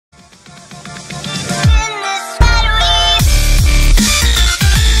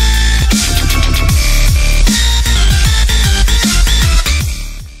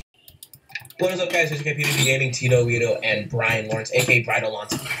up, guys? It's PvP Gaming, Tito, Vito, and Brian Lawrence, aka Bridal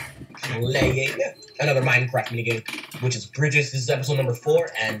Lawrence, playing another Minecraft minigame, which is Bridges. This is episode number 4,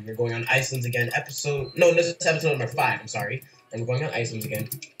 and we're going on Icelands again. This is episode number 5, I'm sorry. And we're going on Icelands again.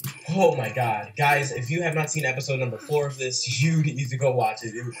 Oh my god. Guys, if you have not seen episode number 4 of this, you need to go watch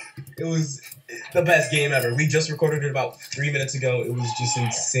it. It was the best game ever. We just recorded it about 3 minutes ago. It was just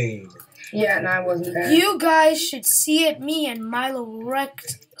insane. Yeah, and I wasn't there. You guys should see it. Me and Milo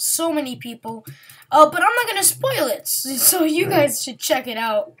wrecked so many people. But I'm not gonna spoil it, so you guys should check it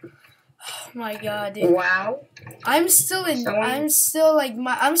out. Oh my god, dude. Wow. I'm still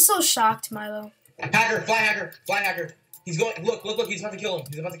shocked, Milo. Hacker, fly hacker. He's going, look, he's about to kill him.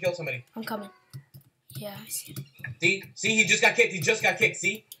 He's about to kill somebody. I'm coming. Yeah, I see him. See, he just got kicked,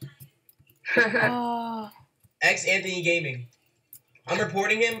 see? Oh. X Anthony Gaming. I'm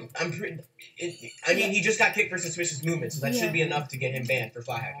reporting him. He just got kicked for suspicious movement, so that should be enough to get him banned for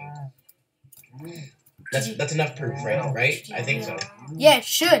fly hacking. That's enough proof, right? I think so. Yeah, it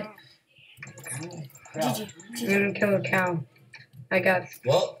should. I'm gonna kill a cow.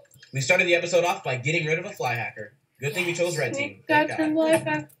 Well, we started the episode off by getting rid of a fly hacker. Good thing we chose red team. Dad, turn the light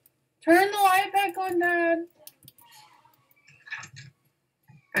back. Turn the light back on, Dad.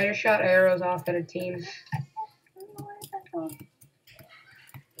 I just shot arrows off at a team. Turn the light back on.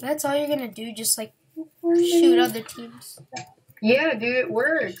 That's all you're gonna do, just like shoot other teams. Yeah, dude, it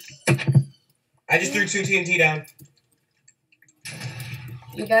works. I just threw 2 TNT down.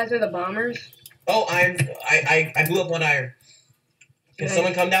 You guys are the bombers? Oh, iron. I blew up 1 iron. Can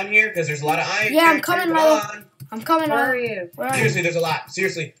someone come down here? Because there's a lot of iron. Yeah, I'm coming, Milo. I'm coming, Where Milo. are you? Where are Seriously, you? there's a lot.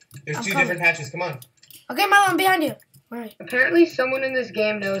 Seriously. There's I'm 2 coming. different patches. Come on. Okay, Milo, I'm behind you. Where are you? Apparently someone in this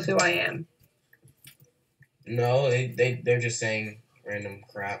game knows who I am. No, they're just saying random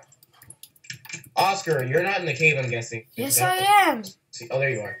crap. Oscar, you're not in the cave, I'm guessing. Yes, I am. Oh, there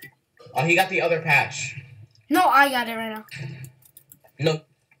you are. Oh, he got the other patch. No, I got it right now. No,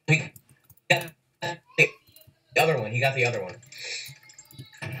 he got the other one. He got the other one.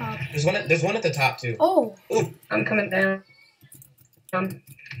 Oh. There's one at the top too. Oh. Ooh. I'm coming down. Oh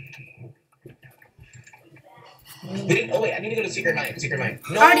wait, I need to go to secret mine. Secret mine.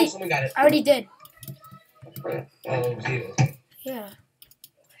 No, someone got it. I already did. Oh, you. Yeah.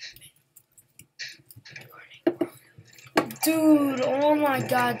 Dude, oh my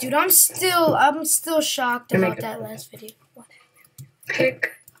god, dude, I'm still shocked about that last video. What?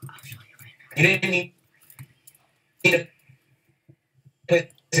 Kick. I'll show you right You didn't need to put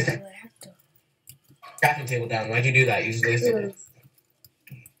the now. I have to. crafting table down. Why'd you do that? You just wasted it.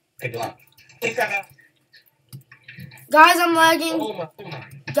 Take a lot. Please crap out. Guys, I'm lagging. Oh my.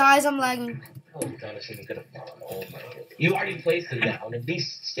 Guys, I'm lagging. Oh god, I shouldn't have Oh my god. You already placed it down. At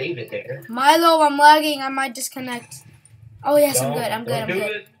least save it there. Milo, I'm lagging. I might disconnect. Oh yes, I'm good. I'm good. Don't I'm do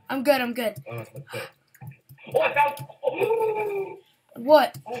good. it. I'm good. I'm good. Oh, that's good. Oh, I found. Oh.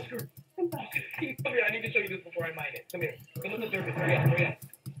 What? Oscar. Come here. I need to show you this before I mine it. Come here. Come on the surface. Hurry up.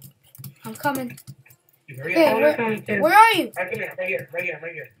 I'm coming. You hurry Hey, up. where are you? All right, come here. Right here.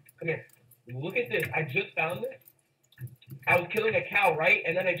 Come here. Look at this. I just found this. I was killing a cow, right?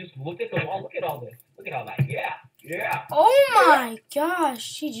 And then I just looked at the wall. Look at all this. Look at all that. Yeah. Oh my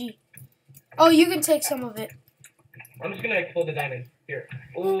gosh, GG. Oh, you can take some of it. I'm just gonna explode the diamond. Here.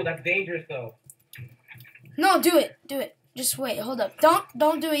 Oh, that's dangerous though. No, do it. Do it. Just wait. Hold up.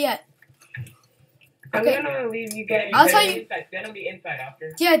 Don't do it yet. I'm Okay. gonna leave you guys. I'll tell you. Stand on the inside,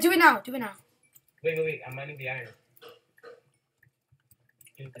 Oscar. Yeah, do it now. Do it now. Wait. I'm mining the iron.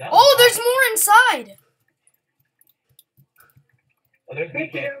 Oh, there's more inside. Oh, there's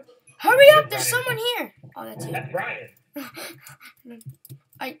me. Hurry up. There's someone here. Oh, that's you. That's Brian.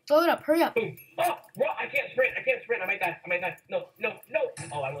 Alright, blow it up. Hurry up. Boom. Oh, bro, I can't sprint. I might die. No.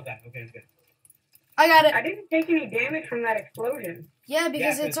 Oh, I won't die. Okay, it's good. I got it. I didn't take any damage from that explosion. Yeah,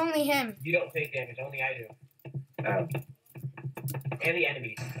 because Yeah, it's only him. You don't take damage. Only I do. Oh. And the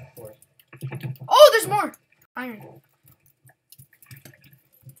enemies, of course. Oh, there's more. Iron.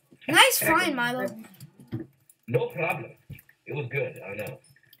 Nice find, Milo. No problem. It was good. I know.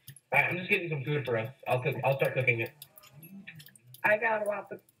 Alright, I'm just getting some food for us. I'll start cooking it. I got a lot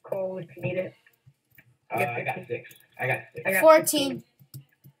of coal if you need it. I got 6. I got 14.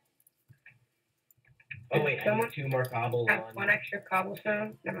 Oh wait, I need 2 more cobble I have on. 1 extra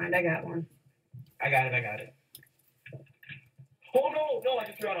cobblestone. Never mind, I got 1. I got it. Oh no, I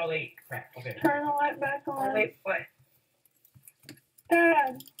just threw out all 8. Crap. Okay. Turn the light back Oh, on. wait, what?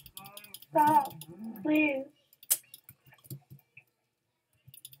 Dad, stop, please.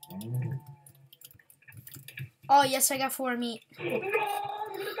 Oh, yes, I got 4 meat. No, I'm gonna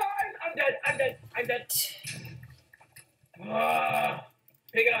die. I'm dead.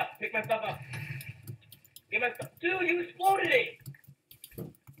 Pick it up. Pick my stuff up. get my stuff. Dude, you exploded it.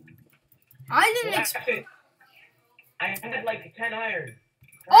 I didn't What expect. happened? I had like 10 iron.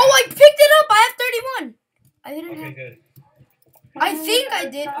 Oh, I picked it up. I have 31. I didn't Okay, have. good. I think I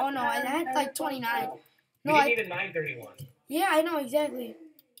did. Oh no, I had like 29. You No, didn't need a 931. Yeah, I know exactly.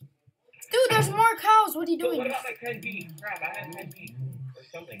 Dude, there's more cows. What are you So what doing? about my 10 beef? Crap, I had 10 beef or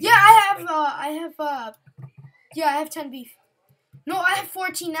something. Yeah, I have 10 beef. No, I have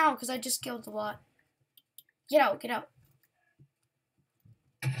 14 now because I just killed a lot. Get out, get out.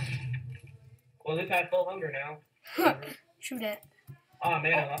 Well, at least I have full hunger now. True that. Oh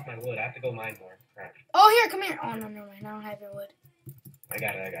man, I lost my wood. I have to go mine more. Crap. Oh, here, come here. Oh, no, no, I don't have your wood. I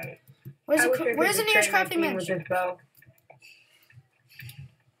got it. Where's I the, wish I could where's the just nearest train my crafting team bench? with this bow.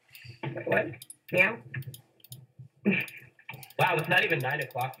 What? Meow? Wow, it's not even 9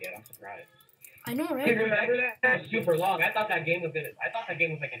 o'clock yet. I'm surprised. I know, Do you right? remember that? That was super long. I thought that game was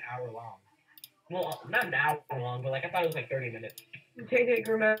like an hour long. Well, not an hour long, but like I thought it was like 30 minutes. Take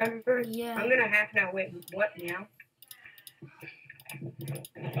remember? Yeah. I'm gonna hack now. Wait, what now?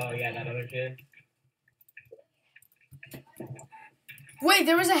 Oh yeah, that other kid. Wait,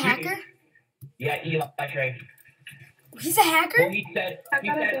 there was a hacker? Yeah, Eli Trey. He's a hacker? Well, he said I'm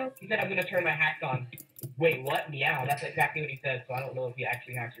gonna turn my hacks on. Wait, what? Meow. That's exactly what he said. So I don't know if he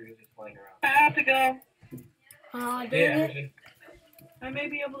actually hacks or he was just playing around. I have to go. Aw, dang Yeah. it. I may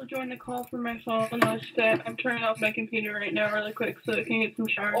be able to join the call from my phone unless that I'm turning off my computer right now really quick so it can get some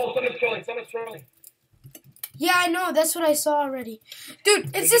charge. Oh, someone's trolling. Yeah, I know. That's what I saw already.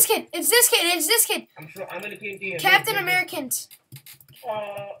 Dude, it's this kid. It's this kid. It's this kid. I'm gonna TNT him. Captain Americans.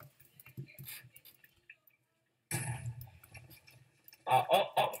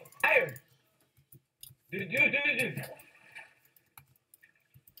 Iron. Dude.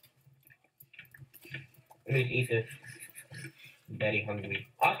 Let me eat this. I'm very hungry.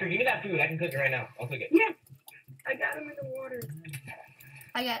 Oscar, give me that food. I can cook it right now. I'll cook it. Yeah. I got him in the water.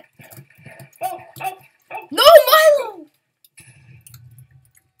 I got. Oh. No, Milo!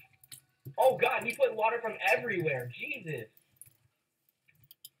 Oh God, he put water from everywhere. Jesus.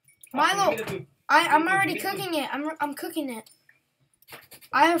 Milo, Give me the food. I'm already cooking it. I'm cooking it.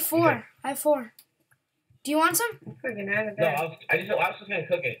 I have 4. Okay. I have 4. Do you want some? I'm freaking out of No, that. I was just gonna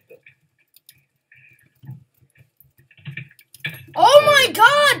cook it. Oh my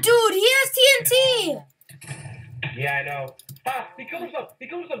God, dude! He has TNT. Yeah, I know. Ah, he killed himself. Get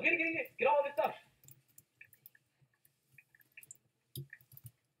it. Get all of his stuff.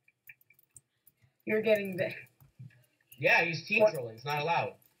 You're getting the. Yeah, he's team What? trolling. It's not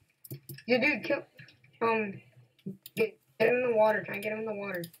allowed. Yeah, dude, kill. Get him in the water. Try and get him in the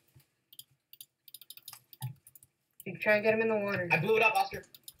water. Dude, try and get him in the water. I blew it up, Oscar.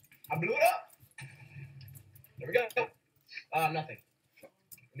 I blew it up. There we go. Nothing. Let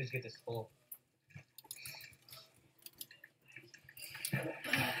me just get this full.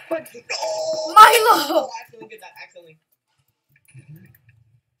 What? No! Milo! Oh, I accidentally did that.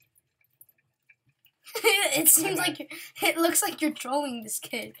 It seems like it looks like you're trolling this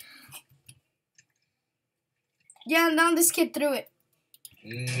kid. Yeah, now this kid threw it.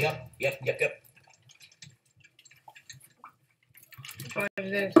 Yep. What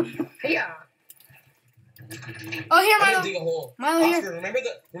is this? Yeah. Oh, here, I'm gonna Milo. dig a hole. Milo, here. Oscar,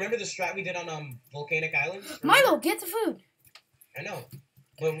 remember the strat we did on Volcanic Island? Milo, get the food. I know.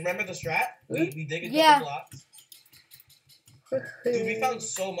 But remember the strat? We dig a Yeah. couple blocks. Dude, we found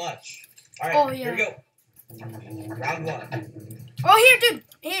so much. All right, Oh, here we yeah. go. Round 1. Oh, here, dude.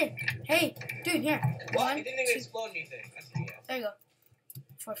 Here. Hey, dude, here. Well, 1, it didn't even explode anything. That's there you go.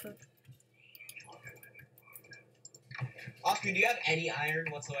 For food. Oscar, do you have any iron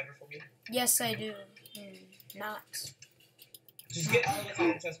whatsoever for me? Yes, I do. Not. Just get all of us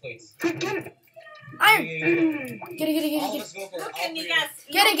iron chest plates. Iron. Yeah. Get it. All of us go for it. All three of us.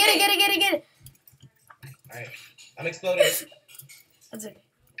 Get it. All right. I'm exploding. That's it.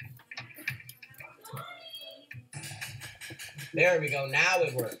 There we go. Now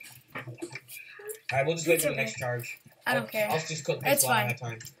it worked. All right, we'll just wait for the next charge. I don't care. I'll just cook this It's while I fine. have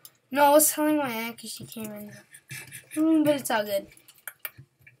time. No, I was telling my aunt because she came in. But it's all good.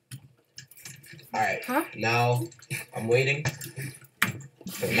 All right. Huh? Now I'm waiting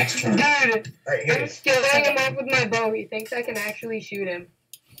for the next charge. Dude, All right, here it I'm is. scaling him off with my bow. He thinks I can actually shoot him.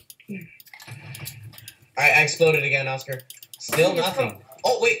 All right, I exploded again, Oscar. Still nothing.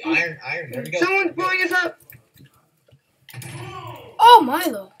 Oh wait, iron. There we go. Someone's blowing us up. Oh,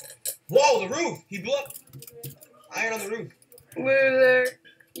 Milo. Whoa, the roof! He blew up. Iron on the roof. Loser.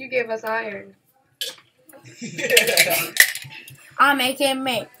 You gave us iron. Yeah. I make it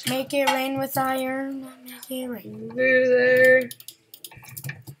rain with iron. I make it rain. Loser.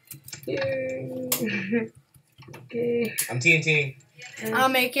 You. Okay. I'm TNTing. I'll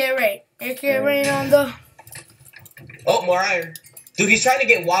make it rain. Make it rain on the. Oh, more iron. Dude, he's trying to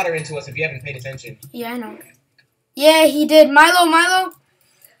get water into us if you haven't paid attention. Yeah, I know. Yeah, he did. Milo.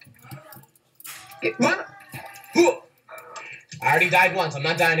 What? I already died once. I'm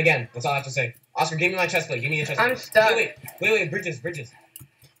not dying again. That's all I have to say. Oscar, give me my chest plate. Give me your chest plate. I'm stuck. Wait. Bridges.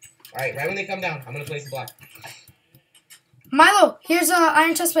 Alright, right when they come down, I'm gonna place the block. Milo, here's a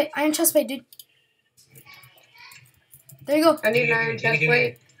iron chest plate. Iron chest plate, dude. There you go. I need an iron chest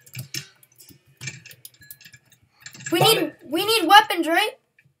plate. We need weapons, right?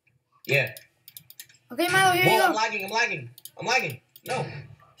 Yeah. Okay, Milo, here you Whoa, go. I'm lagging. No.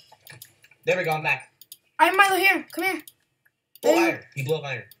 There we go, I'm back. I'm Milo here. Come here. Oh, iron. He blew up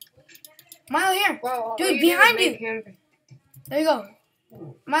iron. Milo here. Whoa, Dude, all you behind do is you. make him- There you go.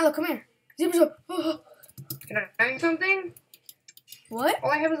 Milo, come here. Zip. Can I iron something? What?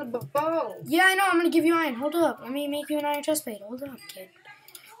 All I have is a bow. Yeah, I know. I'm gonna give you iron. Hold up. Let me make you an iron chest plate.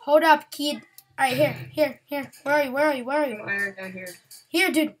 Hold up, kid. Alright, here. Where are you? Some iron down here.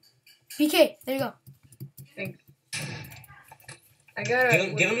 Here, dude. BK. There you go. Thanks. I got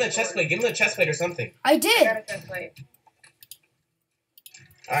a. Give him the chest plate. Give him the chest plate or something. I I did. got a chest plate.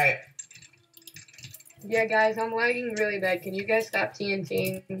 Alright. Yeah, guys, I'm lagging really bad. Can you guys stop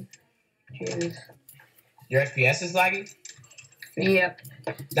TNTing? Jeez. Your FPS is lagging? Yep.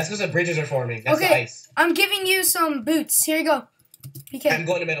 That's because the bridges are forming. That's the Okay. ice. I'm giving you some boots. Here you go. I'm BK.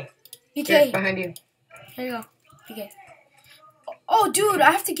 going in the middle. Here, BK. behind you. Here you go. BK. Oh, dude,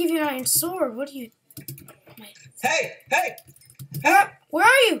 I have to give you an iron sword. What do you... Hey! Where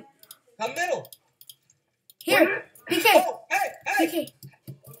are you? Come middle. Here. BK. Oh, hey! BK.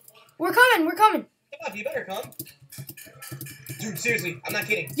 We're coming. Come on, you better come. Dude, seriously, I'm not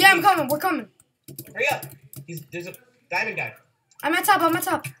kidding. Yeah, I'm Please, coming. We're coming. hurry up. There's a diamond guy. I'm at top.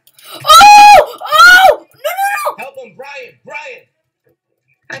 Oh! No! Help him, Brian!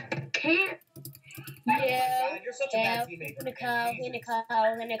 I can't. Yeah. God, you're such a bad teammate. Nicole. I'm in the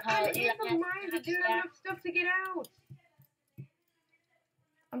mine, but didn't have enough stuff to get out.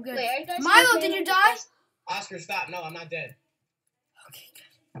 I'm good. Wait, are you guys Milo, did you die? Oscar, stop. No, I'm not dead. Okay,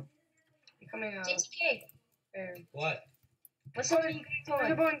 good. I'm coming out. JTK, There. What? what's up with you guys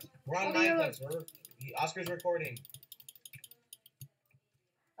There's a doing? bunch. We're on Oh, yeah. Minecraft. Oscar's recording.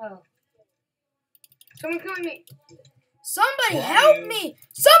 Oh. Someone killing me. Somebody Where are help you? me!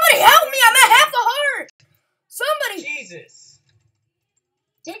 Somebody help me! I'm at half the heart! Somebody! Jesus.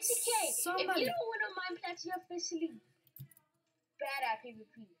 JTK, if Somebody. you don't win on Mineplex, you're officially bad at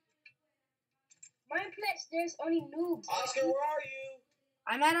PvP. Mineplex, there's only noobs. Oscar, where are you?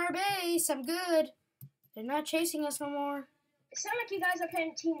 I'm at our base. I'm good. They're not chasing us no more. It sounds like you guys are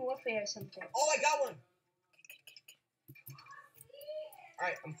playing Team Warfare or something. Oh, I got one.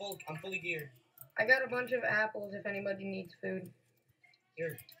 Alright, I'm fully geared. I got a bunch of apples if anybody needs food.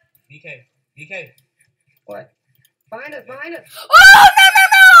 Here. BK. What? Behind us. Oh,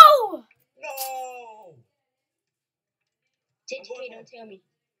 no! No! JTK, don't tell me.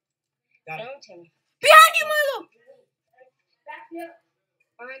 Got it. Don't tell me. Behind you, Milo!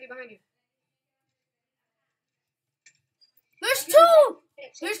 Behind you. There's two!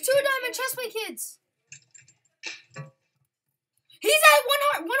 There's two diamond chestplate kids. He's at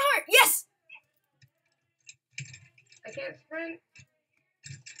one heart. Yes! I can't sprint.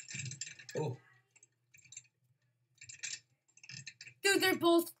 Ooh. Dude, they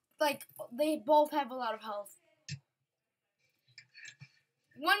both have a lot of health.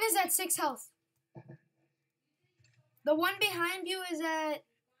 One is at 6 health. The one behind you is at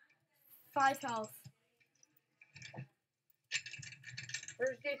 5 health.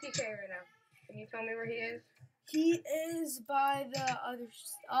 Where's JTK right now? Can you tell me where he is? He is by the other...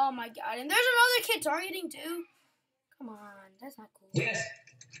 Oh my god. And there's another kid targeting too. Come on. That's not cool. Yes.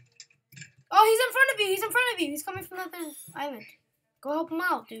 Oh, he's in front of you. He's coming from the other island. Go help him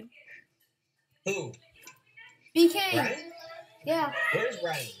out, dude. Who? BK. Brian? Yeah. Where's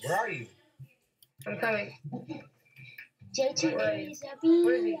Brian? Where are you? I'm coming. JTK is a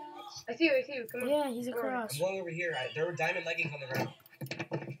Where is he? I see you. Come on. Yeah, he's I'm across. going over here. There were diamond leggings on the ground.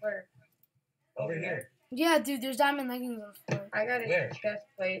 Where? Over here. Yeah, dude, there's diamond leggings on the floor. I got a Where? chest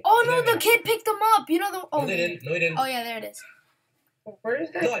plate. Oh no, Yeah, the kid picked them up. You know the... Oh, No, they didn't. Oh yeah, there it is. Where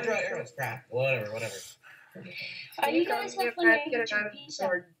is that? No, I drew out arrows. Crap. Whatever. Are you guys have fun I have to get a making diamond pizza?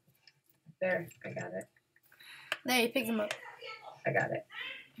 sword. There, I got it. There, he picked them up. I got it.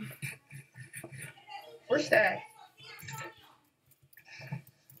 Where's that?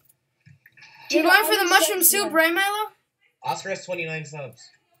 You're going for the mushroom soup, right, Milo? Oscar has 29 subs.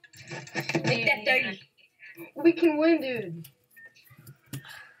 Make that 30. We can win, dude.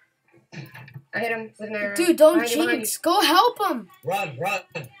 I hit him with an arrow. Dude, don't Behind you, behind jinx. Go help him. Run.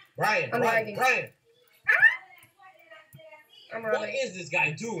 Brian, I'm lagging. Brian. I'm What running. is this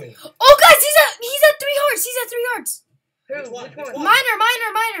guy doing? Oh, guys, he's at 3 hearts. He's at 3 hearts. Who? Which one? Which Which one? one?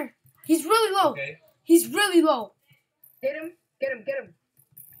 Minor. He's really low. Okay. He's really low. Hit him. Get him.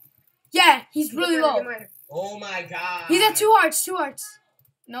 Yeah, he's really Get low. miner. Oh my god. He's at 2 hearts.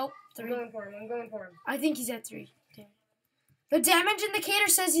 Nope, I'm 3. going for him. I think he's at 3. Damn. The damage indicator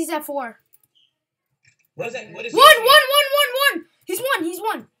says he's at 4. What is that? What is One. He's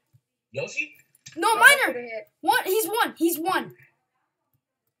one. Yoshi? No, Oh, minor. could've hit. One. He's one.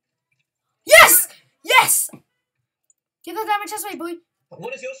 Yes. Get that damage chest plate, boy.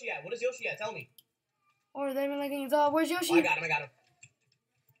 What is Yoshi at? Tell me. Or they're like, where's Yoshi? Oh, I got him.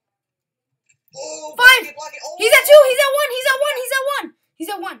 Oh, 5. block it. Oh. He's at 2. He's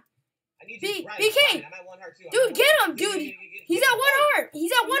at 1. I need B- you. Brian, BK. Brian, I'm at 1 heart too. Dude, get him, dude. He's at 1 heart.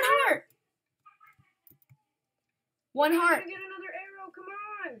 He's at 1 heart. 1 I'm heart. gonna get another arrow. Come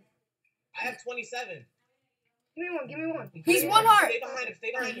on. I have 27. Give me one. He's Stay 1 heart. behind him.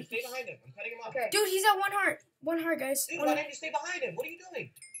 I'm cutting him off. Okay. Dude, he's at 1 heart. 1 heart, guys. Dude, One why heart. didn't you stay behind him? What are you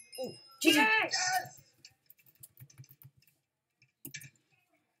doing? Ooh. GG. Yes.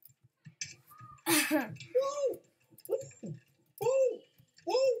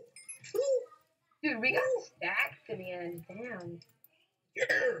 Woo. Dude, we got stacked to the end. Damn. Yeah.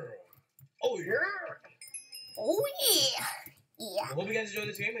 Oh, yeah. Oh, yeah. Yeah. I hope you guys enjoyed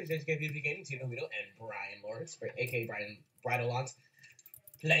this game. It's just PvP Gaming, Tito Vito, and Brian Lawrence, aka Brian Bridolance,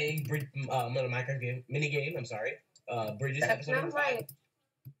 playing Minecraft game, mini game. I'm sorry. Bridges That's episode number not 5.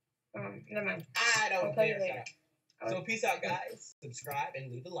 right. Never mind. I I'll don't tell you care. later. Shut up. So peace out, guys. Subscribe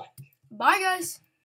and leave a like. Bye, guys.